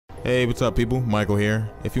Hey, what's up people? Michael here.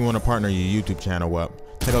 If you want to partner your YouTube channel up,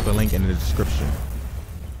 check out the link in the description.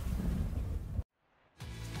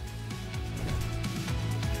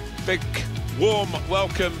 Big warm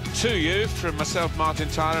welcome to you from myself, Martin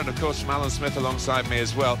Tyler, and of course from Alan Smith alongside me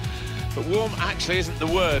as well. But warm actually isn't the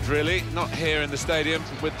word, really, not here in the stadium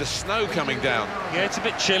with the snow coming down. Yeah, it's a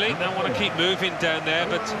bit chilly. Don't want to keep moving down there,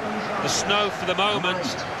 but the snow for the moment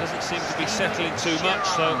doesn't seem to be settling too much,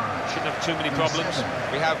 so shouldn't have too many problems.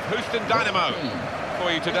 We have Houston Dynamo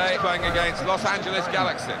for you today, playing against Los Angeles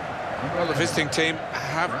Galaxy. Well, the visiting team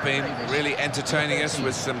have been really entertaining us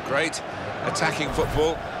with some great attacking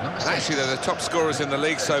football, and actually they're the top scorers in the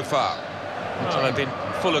league so far. Well, they've been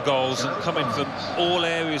full of goals and coming from all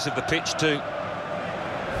areas of the pitch too.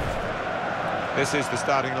 This is the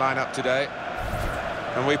starting lineup today,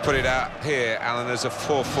 and we put it out here, Alan, as a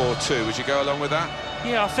 4-4-2. Would you go along with that?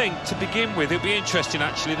 Yeah, I think to begin with it'll be interesting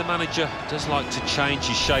actually. The manager does like to change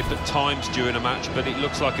his shape at times during a match, but it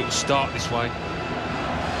looks like it will start this way.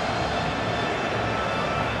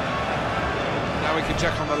 Now we can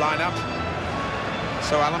check on the lineup.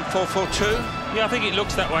 So Alan, 4-4-2? Yeah, I think it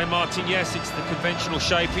looks that way, Martin. Yes, it's the conventional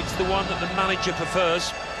shape. It's the one that the manager prefers.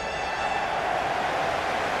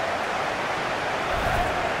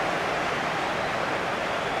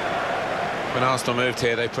 When Arsenal moved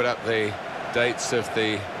here, they put up the dates of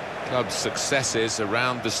the club's successes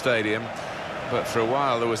around the stadium, but for a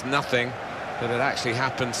while there was nothing that had actually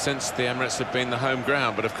happened since the Emirates had been the home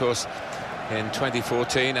ground. But of course, in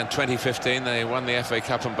 2014 and 2015 they won the FA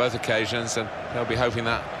Cup on both occasions, and they'll be hoping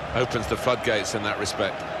that opens the floodgates in that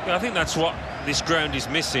respect. Yeah, I think that's what this ground is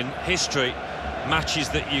missing. History, matches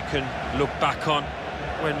that you can look back on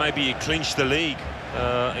when maybe you clinch the league.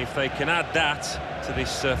 If they can add that to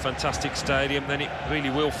this fantastic stadium, then it really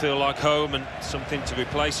will feel like home and something to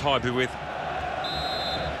replace Highbury with.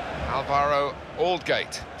 Alvaro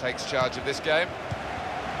Aldgate takes charge of this game.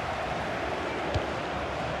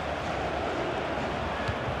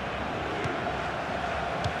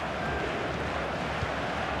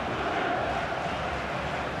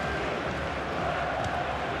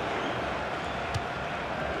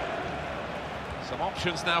 Some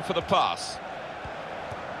options now for the pass.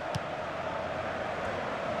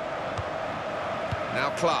 Now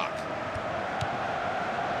Clark.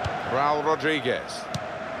 Raul Rodriguez.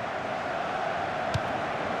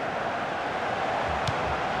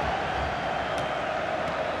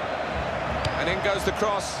 And in goes the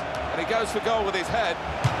cross, and he goes for goal with his head.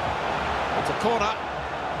 It's a corner.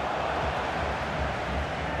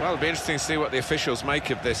 Well, it'll be interesting to see what the officials make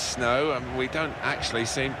of this snow. We don't actually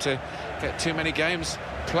seem to get too many games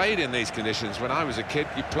played in these conditions. When I was a kid,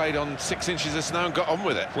 you played on 6 inches of snow and got on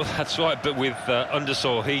with it. Well, that's right, but with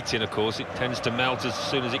undersoil heating, of course, it tends to melt as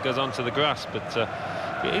soon as it goes onto the grass. But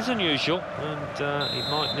it is unusual, and it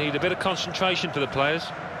might need a bit of concentration for the players.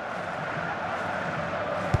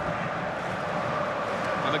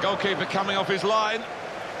 And the goalkeeper coming off his line.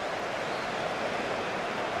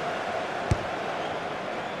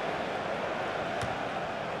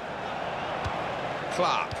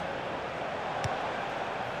 Clark.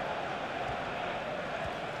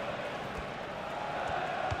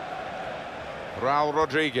 Raul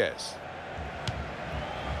Rodriguez.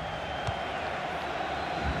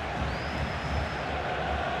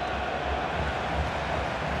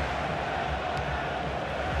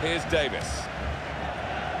 Here's Davis.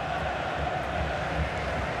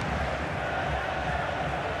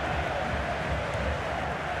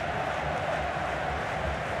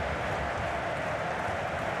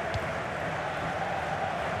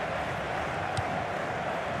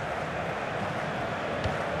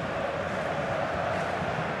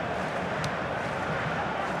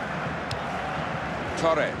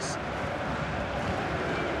 Torres.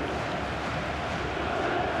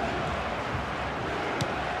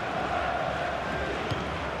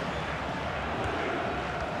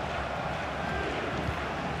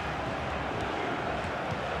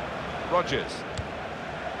 Rogers.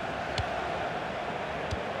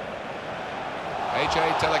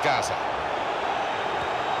 AJ Delagaza.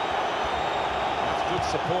 That's good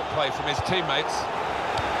support play from his teammates.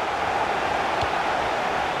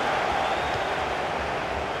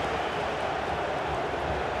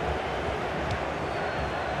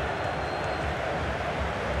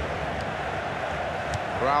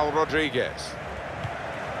 Raul Rodriguez.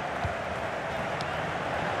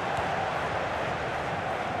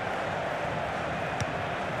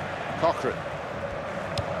 Cochran.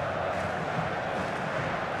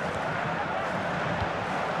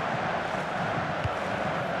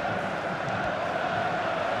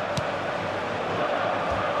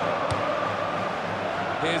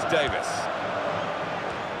 Here's Davis.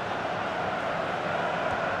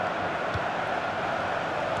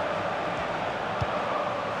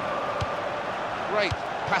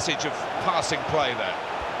 passage of passing play there.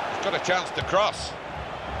 He's got a chance to cross.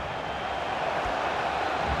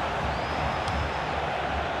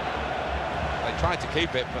 They tried to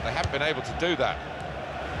keep it, but they haven't been able to do that.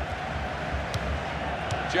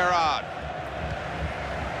 Gerrard.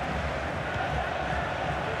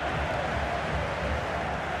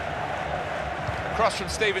 Cross from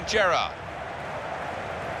Steven Gerrard.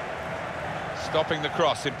 Stopping the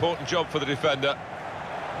cross, important job for the defender.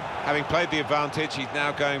 Having played the advantage, he's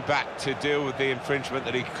now going back to deal with the infringement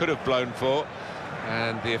that he could have blown for,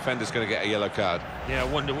 and the offender's going to get a yellow card. Yeah, I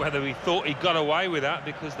wonder whether he thought he got away with that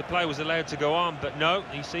because the play was allowed to go on, but no,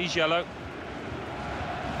 he sees yellow.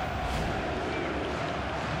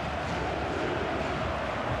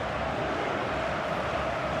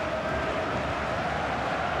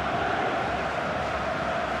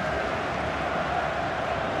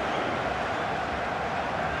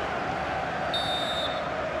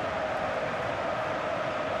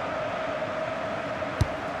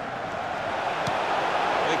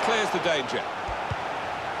 Clears the danger.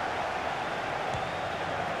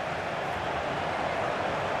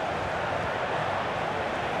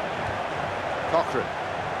 Cochrane.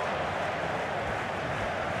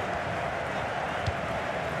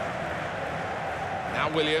 Now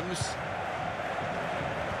Williams.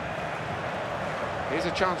 Here's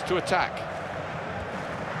a chance to attack.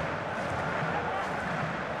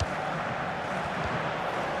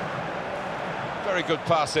 Very good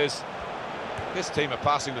passes. This team are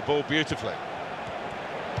passing the ball beautifully.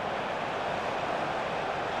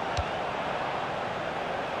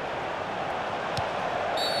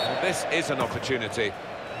 Well, this is an opportunity.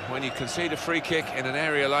 When you concede a free kick in an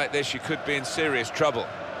area like this, you could be in serious trouble.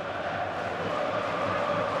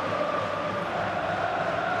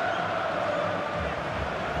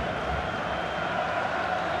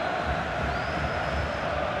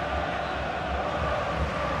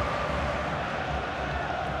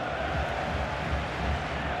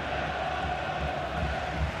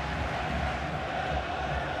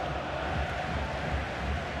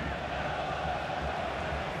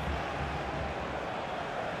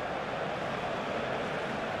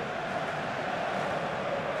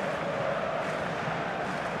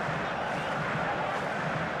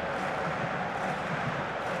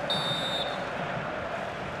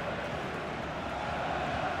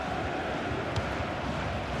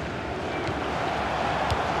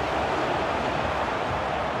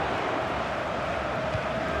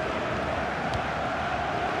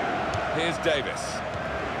 Here's Davis.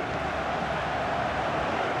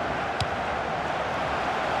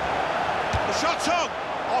 The shot's on!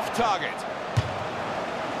 Off target.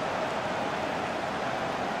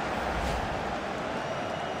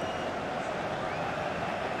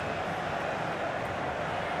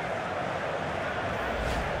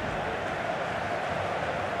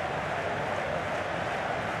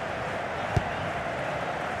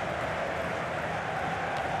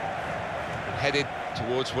 Headed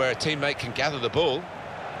towards where a teammate can gather the ball.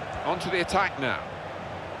 Onto the attack now.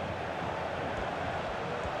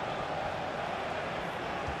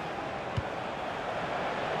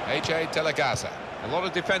 AJ De La Gaza. A lot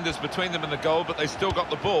of defenders between them and the goal, but they still got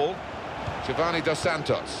the ball. Giovanni Dos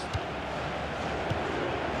Santos.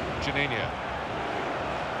 Juninho.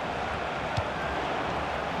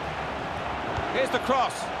 Here's the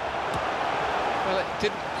cross. Well, it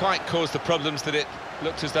didn't quite cause the problems that it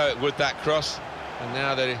looked as though it would, that cross. And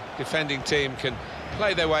now the defending team can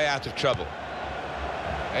play their way out of trouble.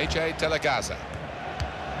 AJ De La Gaza.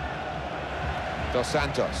 Dos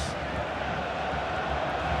Santos.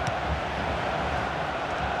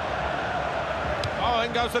 Oh,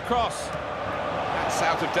 in goes the cross. That's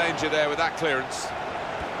out of danger there with that clearance.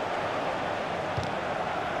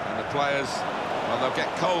 And the players, well, they'll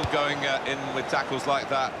get cold going in with tackles like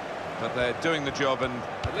that, but they're doing the job, and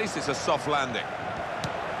at least it's a soft landing.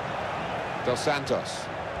 Dos Santos.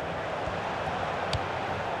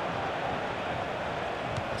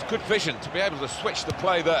 It's good vision to be able to switch the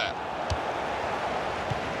play there.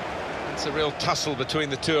 It's a real tussle between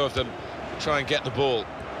the two of them to try and get the ball.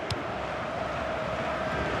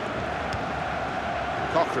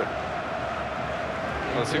 Cochrane.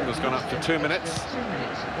 Well, the signal's gone up to 2 minutes.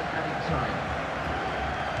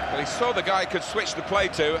 But he saw the guy could switch the play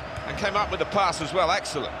to and came up with the pass as well.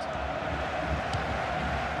 Excellent.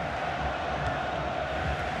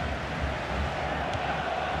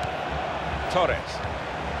 Torres.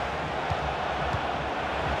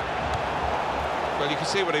 Well, you can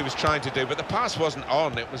see what he was trying to do, but the pass wasn't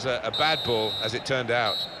on. It was a bad ball, as it turned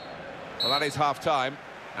out. Well, that is half-time,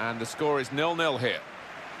 and the score is 0-0 here.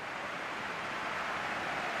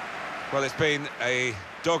 Well, it's been a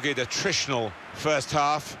dogged, attritional first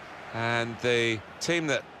half, and the team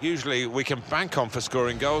that usually we can bank on for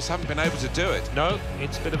scoring goals haven't been able to do it. No,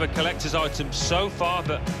 it's a bit of a collector's item so far,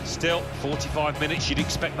 but still, 45 minutes, you'd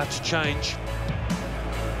expect that to change.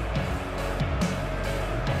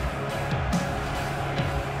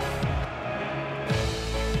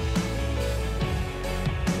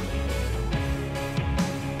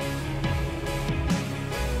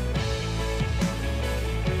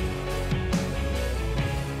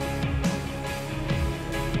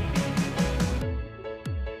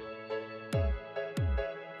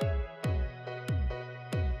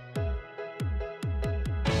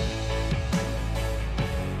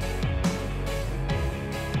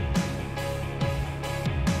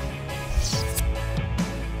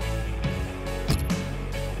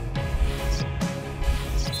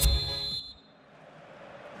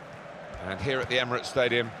 And here at the Emirates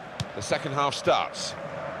Stadium, the second half starts.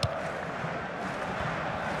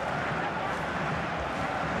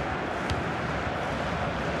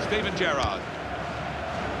 Steven Gerrard.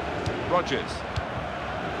 Rodgers.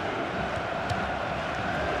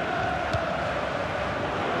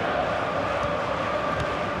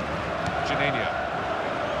 Janino.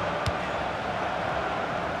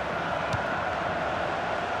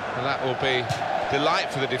 Well, that will be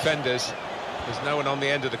delight for the defenders. There's no one on the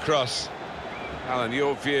end of the cross. Alan,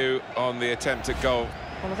 your view on the attempt at goal?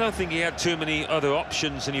 Well, I don't think he had too many other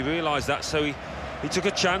options, and he realised that, so he took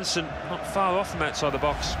a chance and not far off from outside the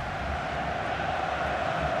box.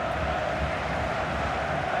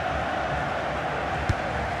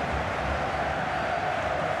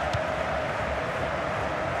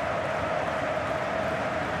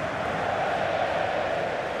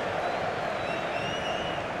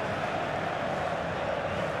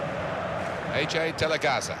 AJ De La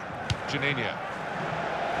Gaza. Janino.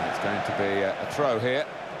 It's going to be a throw here.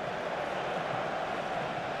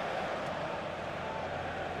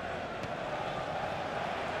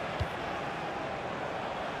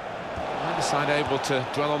 Neither side able to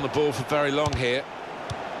dwell on the ball for very long here.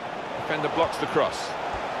 Defender blocks the cross.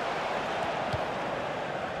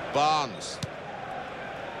 Barnes.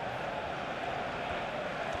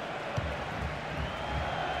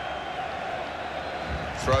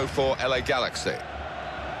 Throw for LA Galaxy.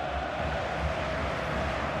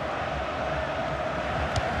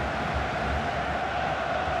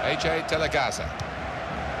 AJ De La Gaza.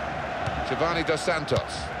 Giovanni Dos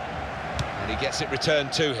Santos. And he gets it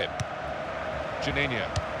returned to him. Janino.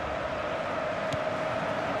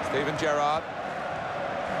 Steven Gerrard.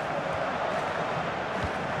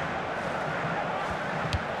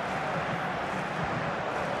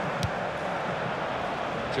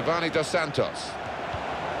 Giovanni Dos Santos.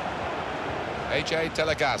 AJ De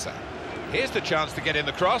La Gaza. Here's the chance to get in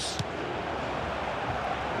the cross.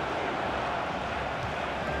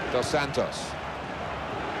 Dos Santos.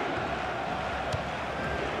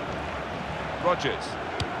 Rodgers.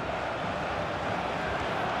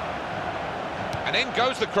 And in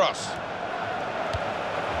goes the cross.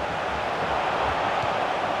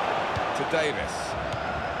 To Davis.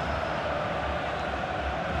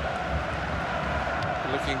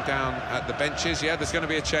 Looking down at the benches, yeah, there's going to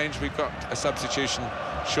be a change. We've got a substitution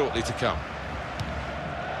shortly to come.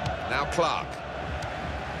 Now Clark.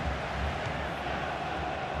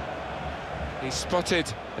 He's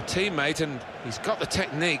spotted a teammate and he's got the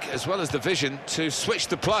technique as well as the vision to switch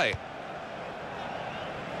the play.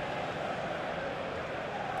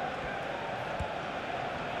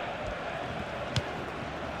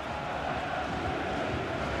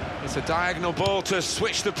 It's a diagonal ball to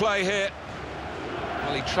switch the play here.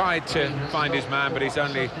 Well, he tried to find his man, but he's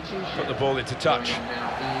only put the ball into touch.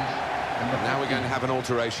 And now we're going to have an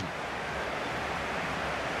alteration.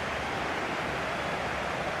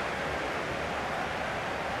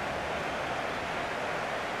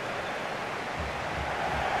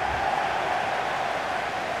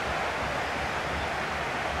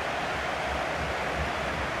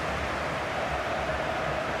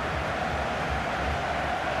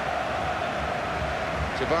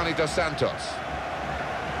 Giovanni Dos Santos.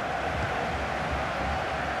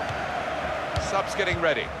 Subs getting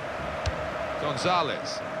ready.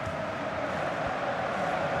 Gonzalez.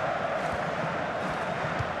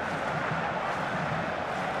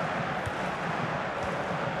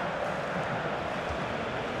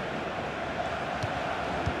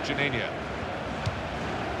 Janino.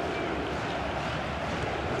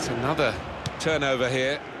 That's another turnover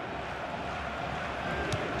here.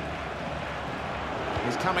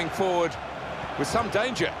 He's coming forward with some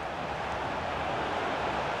danger.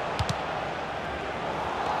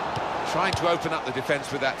 Trying to open up the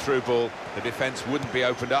defence with that through ball. The defence wouldn't be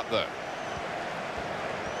opened up, though.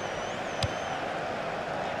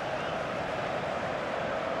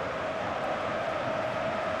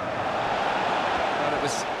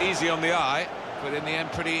 easy on the eye, but in the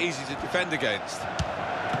end pretty easy to defend against.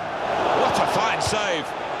 What a fine save!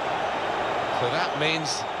 So that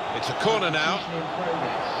means it's a corner now.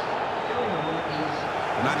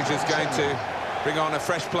 The manager's going to bring on a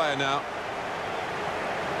fresh player now.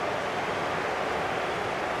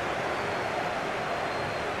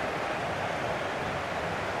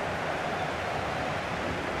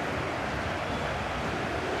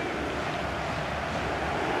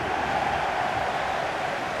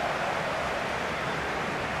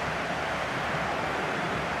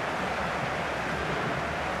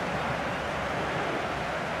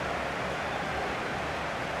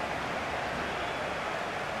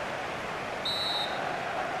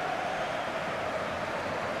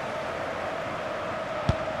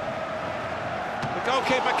 The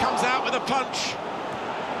goalkeeper comes out with a punch.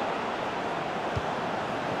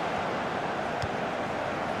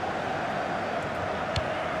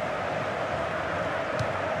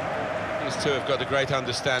 These two have got a great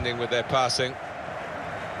understanding with their passing.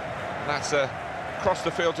 And that's across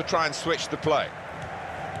the field to try and switch the play.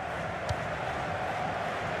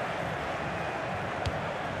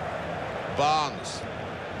 Barnes.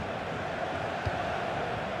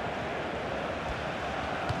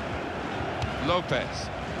 Lopez.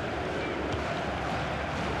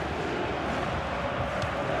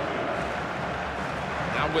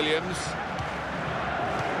 Now Williams.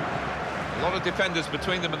 A lot of defenders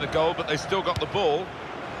between them and the goal, but they still got the ball.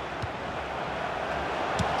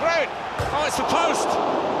 Great! Oh, it's the post!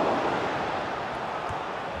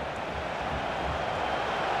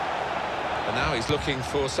 And now he's looking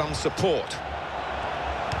for some support.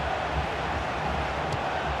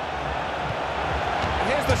 And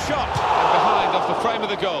here's the shot! And behind off the frame of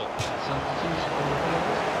the goal.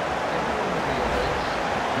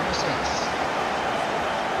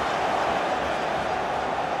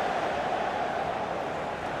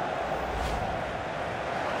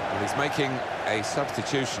 Well, he's making a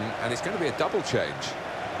substitution, and it's going to be a double change.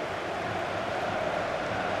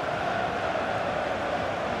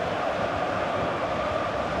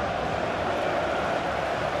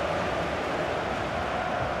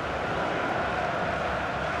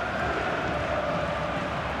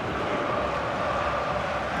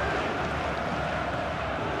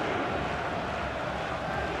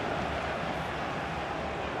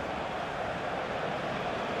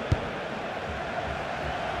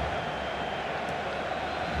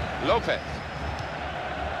 Lopez.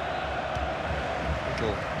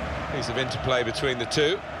 Little piece of interplay between the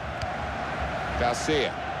two.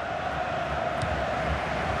 Garcia.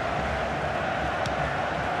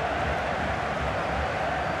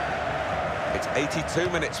 It's 82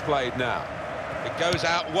 minutes played now. It goes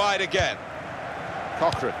out wide again.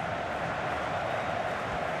 Cochran.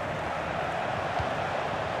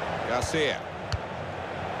 Garcia.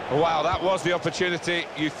 Wow, that was the opportunity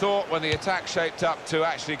you thought when the attack shaped up to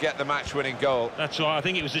actually get the match-winning goal. That's right, I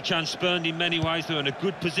think it was a chance spurned in many ways. They were in a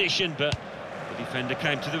good position, but the defender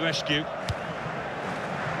came to the rescue.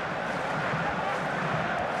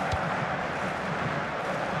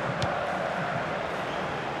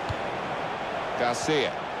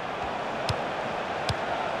 Garcia.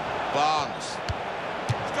 Barnes.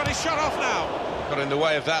 He's got his shot off now. Got in the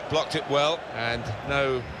way of that, blocked it well, and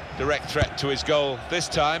no direct threat to his goal this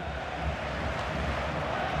time.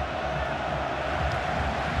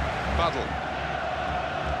 Buddle.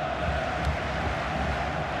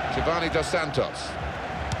 Giovanni Dos Santos.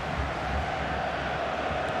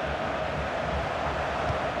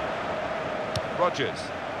 Rogers.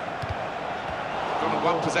 Got a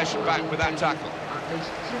one possession back with that tackle. At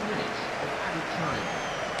least 2 minutes of added time.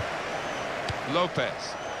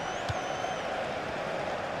 Lopez.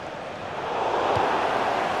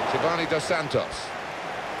 Giovanni Dos Santos.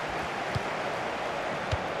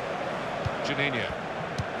 Juninho.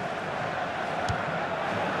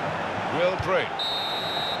 Will Breen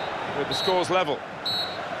with the scores level.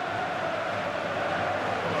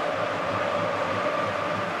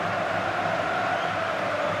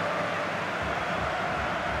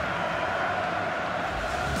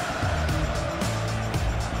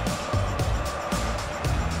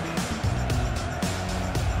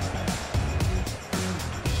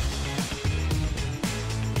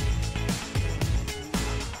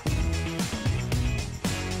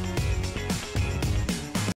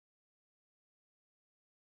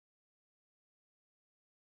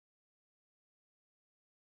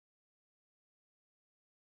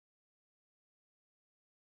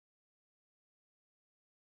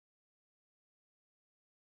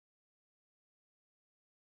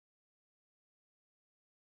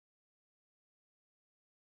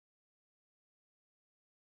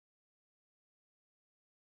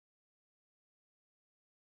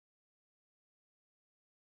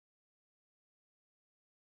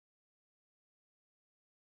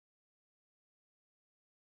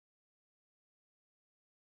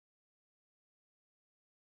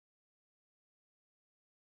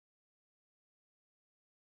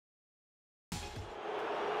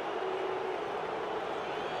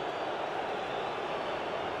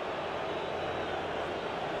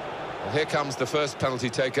 Well, here comes the first penalty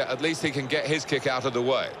taker. At least he can get his kick out of the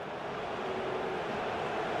way.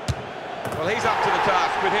 Well, he's up to the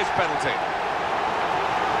task with his penalty.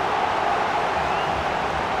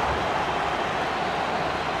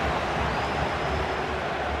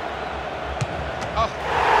 Oh,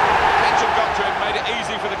 tension got to him, made it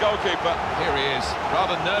easy for the goalkeeper. Here he is,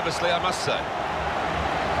 rather nervously, I must say.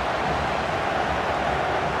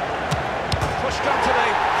 Pushed onto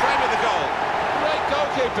the frame of the goal. Great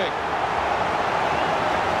goalkeeping.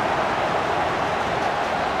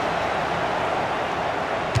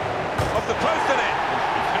 Off the post in it.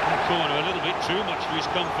 He's hitting the corner a little bit too much for his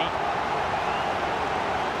comfort.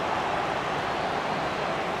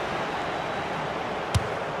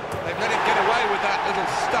 They've let him get away with that little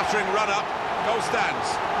stuttering run-up. Goal stands.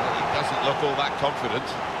 Well, he doesn't look all that confident.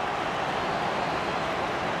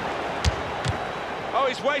 Oh,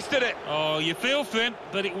 he's wasted it. Oh, you feel for him,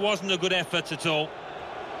 but it wasn't a good effort at all.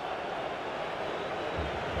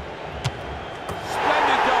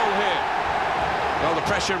 Splendid goal here. Well, the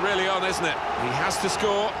pressure really on, isn't it? He has to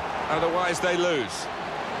score, otherwise they lose.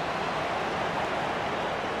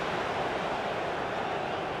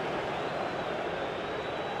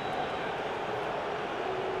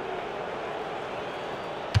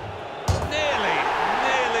 Nearly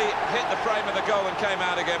hit the frame of the goal and came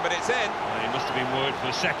out again, but it's in. Well, he must have been worried for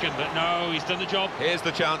a second, but no, he's done the job. Here's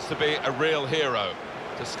the chance to be a real hero,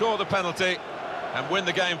 to score the penalty and win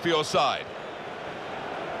the game for your side.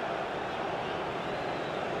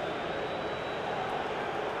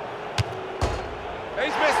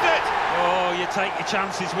 He's missed it! Oh, you take your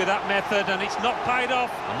chances with that method, and it's not paid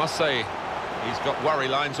off. I must say, he's got worry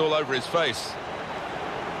lines all over his face.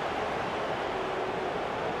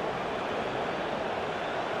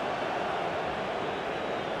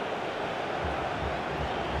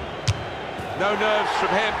 No nerves from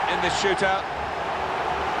him in this shootout.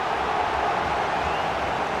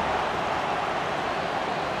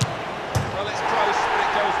 Well, it's close, but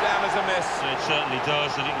it goes down as a miss. It certainly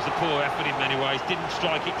does, and it was a poor effort in many ways. Didn't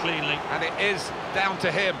strike it cleanly. And it is down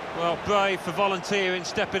to him. Well, brave for volunteering,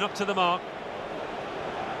 stepping up to the mark.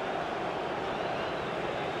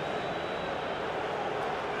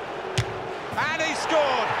 And he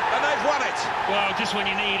scored, and they've won it. Well, just when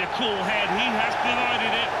you need a cool head, he has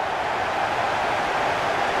provided it.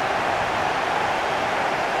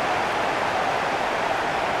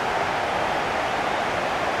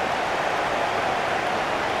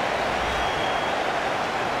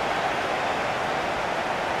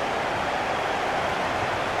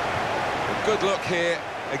 Good look here,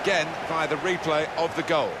 again, by the replay of the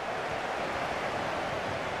goal.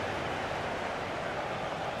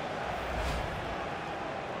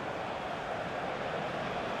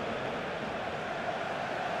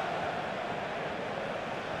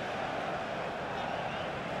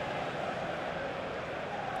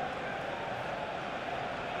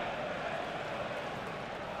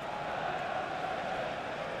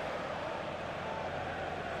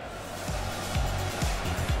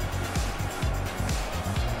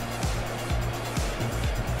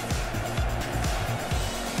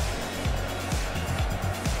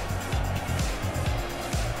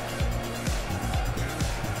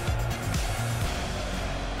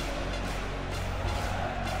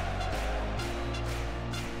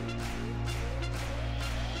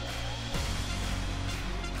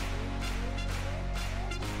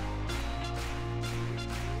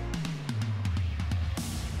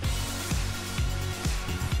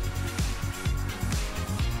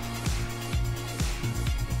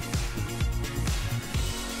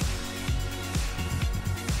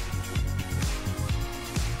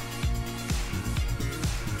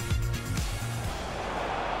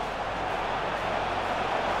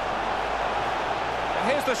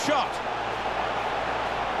 Here's the shot.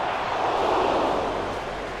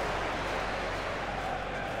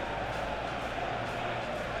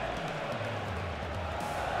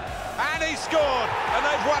 And he scored, and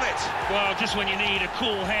they've won it. Well, just when you need a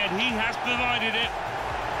cool head, he has provided it.